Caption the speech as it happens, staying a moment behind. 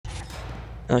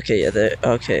Okay, yeah,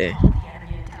 okay.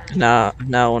 Now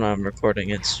when I'm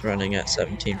recording, it's running at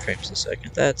 17 frames a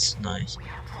second. That's nice.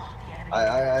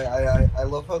 I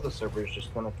love how the server is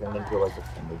just gonna turn into like a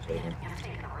friendly server.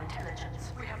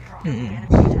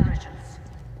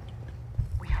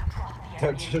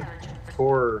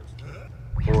 for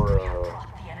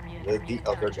the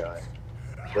other guy.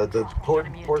 The toward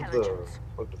the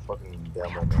fucking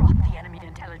demo man.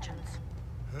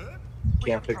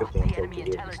 Can't pick up the intel because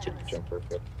you have the stupid jumper.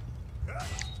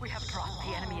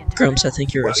 Grumps, I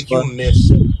think you're a Well, spy. you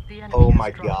missed. Oh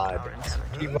my god.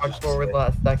 Keep watch forward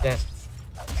last second.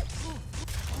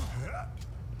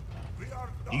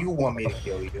 Do you want me to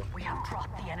kill you?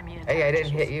 Hey, I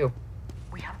didn't hit you.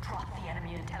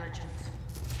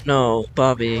 No,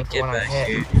 Bobby, That's the get one I back hit.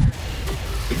 here.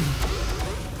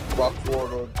 Walk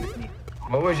forward.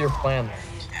 What was your plan there?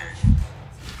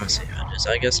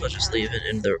 I guess I'll just leave it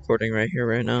in the recording right here,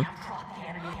 right now.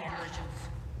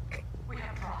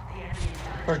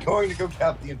 We're going to go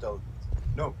cap the intelligence.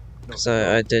 No. Because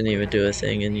I didn't even do a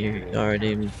thing and you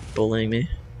already bullying me.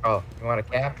 Oh, you want a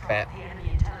cap? Fat.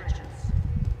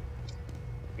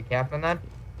 We capping that?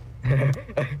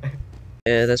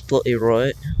 Yeah, that's bloody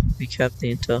right. We kept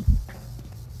the intel.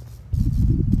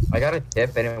 I got a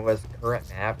tip and it was current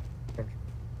map.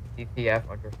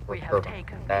 CTF_program.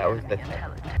 That was the tip.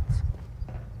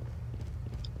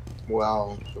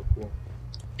 Wow, so cool.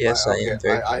 Yes, I am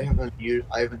very I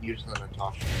haven't used the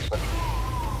Natasha.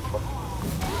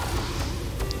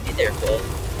 Hey there, bud.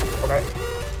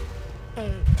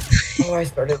 Okay. Oh, I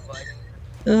started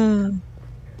lagging.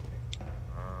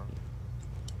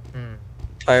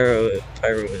 Pyro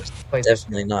is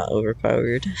definitely not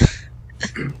overpowered.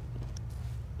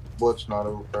 What's not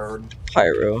overpowered?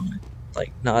 Pyro,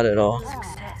 like not at all.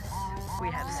 We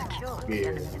have secured the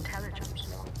enemy intelligence.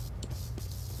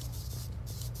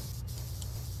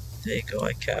 There you go,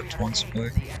 I capped once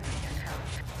more.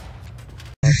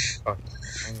 Oh,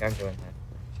 I'm doing that.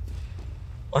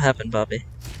 What happened, Bobby?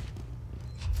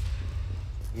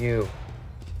 You.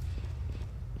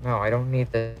 No, I don't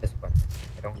need this one.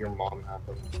 I don't. Your mom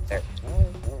happened. There.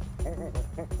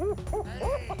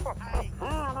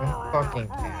 Fucking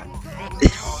cat.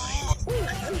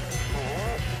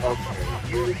 Okay,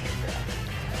 you.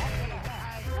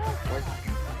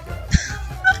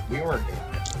 We weren't good.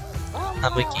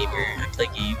 I'm a gamer, I play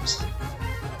games.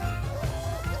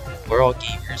 We're all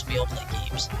gamers, we all play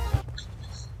games.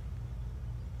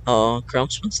 Oh,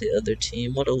 Grumps wants the other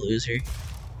team, what a loser.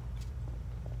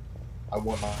 I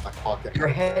want my pocket. Your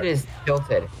head is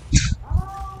tilted.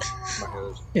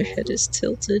 Your head is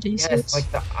tilted, he Yes, says. like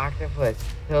the octopus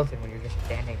tilted when you're just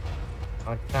standing.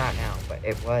 Oh, it's not now, but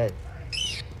it was.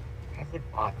 How's it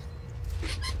possible?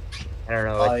 I don't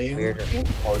know, it's weirder.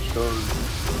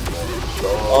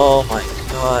 Oh my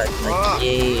god, my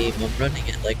game. I'm running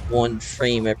at like 1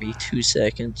 frame every 2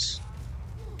 seconds.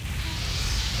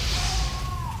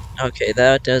 Okay,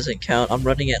 that doesn't count. I'm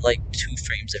running at like 2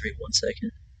 frames every 1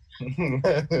 second.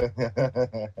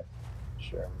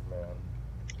 Sure, man.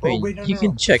 I mean, you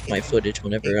can check my footage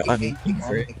whenever I'm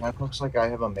over it. That looks like I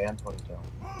have a man ponytail.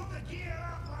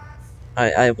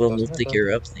 I will move the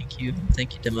gear up, thank you.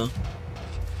 Thank you, demo.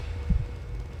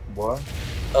 What?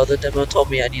 Oh, the demo told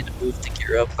me I need to move the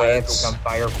gear up. I have to become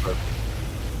fireproof.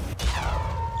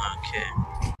 Okay.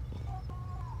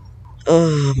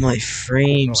 Oh, my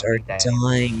frames are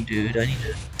dying, dude. I need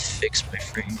to fix my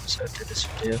frames after this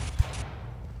video.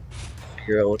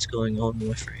 Figure out what's going on with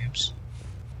my frames.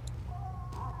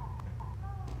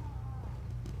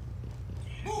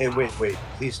 Hey, wait.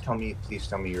 Please tell me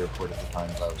you reported the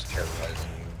times I was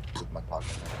terrorizing you with my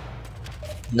pocket.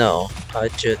 No,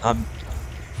 I'm.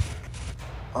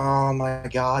 Oh my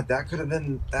god, that could have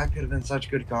been such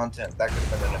good content. That could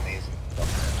have been an amazing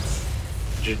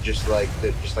thumbnail. Just like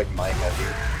my heavy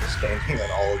standing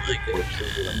on all of the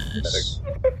corpses with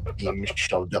a beam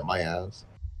shoved up my ass.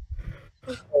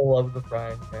 I love the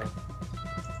frying pan.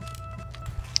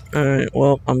 Alright,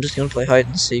 well, I'm just gonna play hide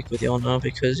and seek with y'all now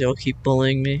because y'all keep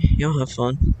bullying me. Y'all have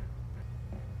fun.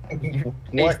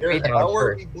 What? How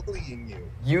are we bullying you?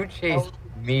 You chased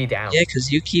me down. Yeah, because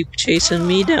you keep chasing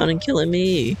me down and killing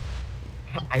me.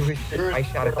 I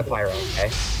shot at the pyro,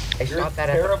 okay? I shot that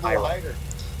at the pyro.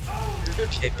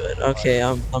 Okay, but okay,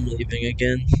 I'm leaving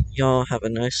again. Y'all have a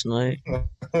nice night.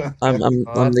 I'm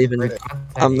leaving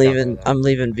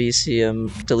VC. I'm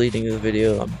deleting the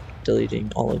video. I'm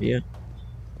deleting all of you.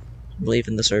 I'm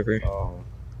leaving the server. Oh.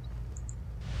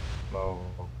 Oh,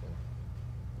 okay.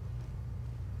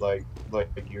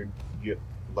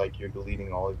 Like you're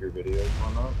deleting all of your videos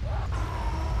or not?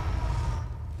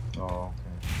 Oh, okay.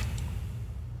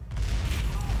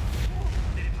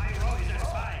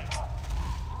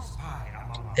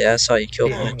 Yeah, I saw you kill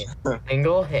Single him. hit.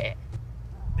 Single hit.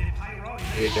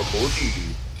 It's a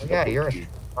booty. Oh, yeah, you're a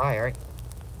spy, aren't you?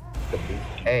 The booty.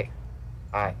 Hey.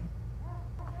 Hi.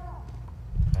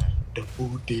 The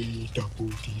booty. The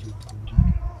booty. The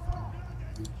booty.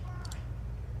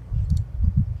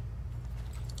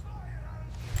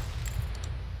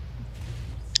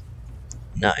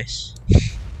 Nice.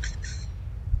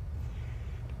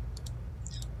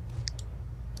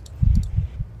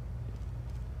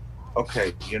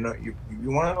 Okay, you know, you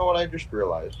want to know what I just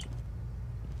realized?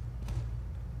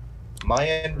 My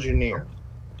engineer,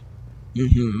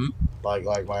 Mm-hmm. like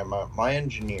my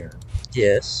engineer.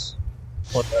 Yes.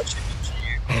 What about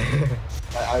you?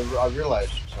 I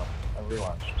realized something.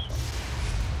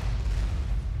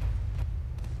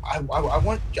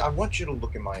 I want you to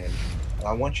look at my engineer, and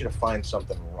I want you to find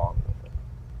something wrong with it.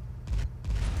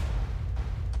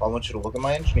 I want you to look at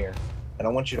my engineer, and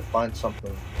I want you to find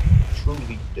something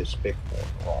truly despicable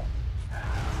and wrong.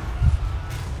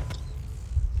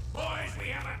 Boys, we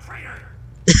have a traitor!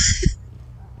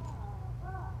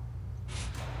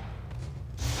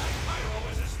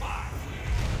 Pyro is a spy!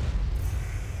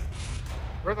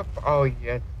 Where the oh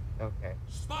yeah, okay.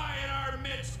 Spy in our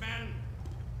midst, men!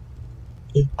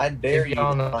 I dare you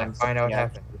y'all to know, find find out something what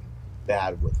happened. actually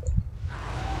bad with it.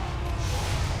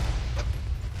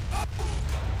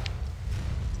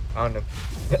 Found him.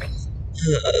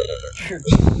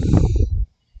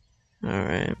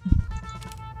 Alright.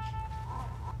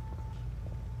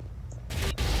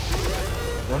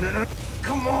 No.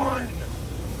 Come on!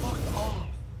 Fuck off.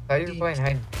 Thought you were playing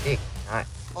hide and seek, not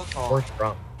Fuck horse off.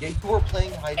 drum. Yeah, you were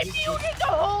playing hide and seek. the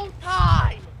whole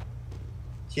time!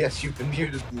 Yes, you've been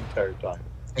muted the entire time.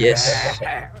 Yes.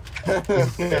 Yeah.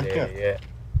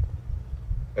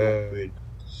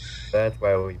 That's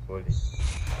why we bully.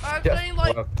 I'm Just saying,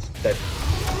 like, walk that-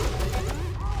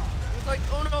 it's like,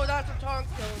 oh no, that's a tonk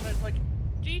kill, and it's like,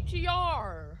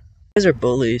 GTR! You guys are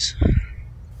bullies.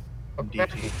 Welcome back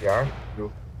to DTR.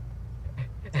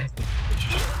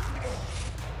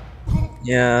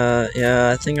 Yeah,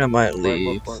 I think I might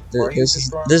leave. This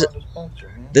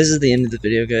is the end of the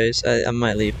video, guys. I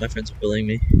might leave. My friends are bullying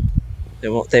me.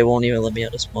 They won't even let me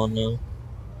out of spawn now.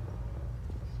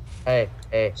 Hey,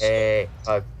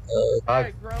 hug. Hug.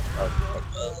 Hey, Grump,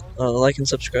 Like and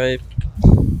subscribe.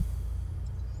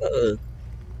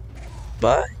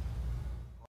 Bye.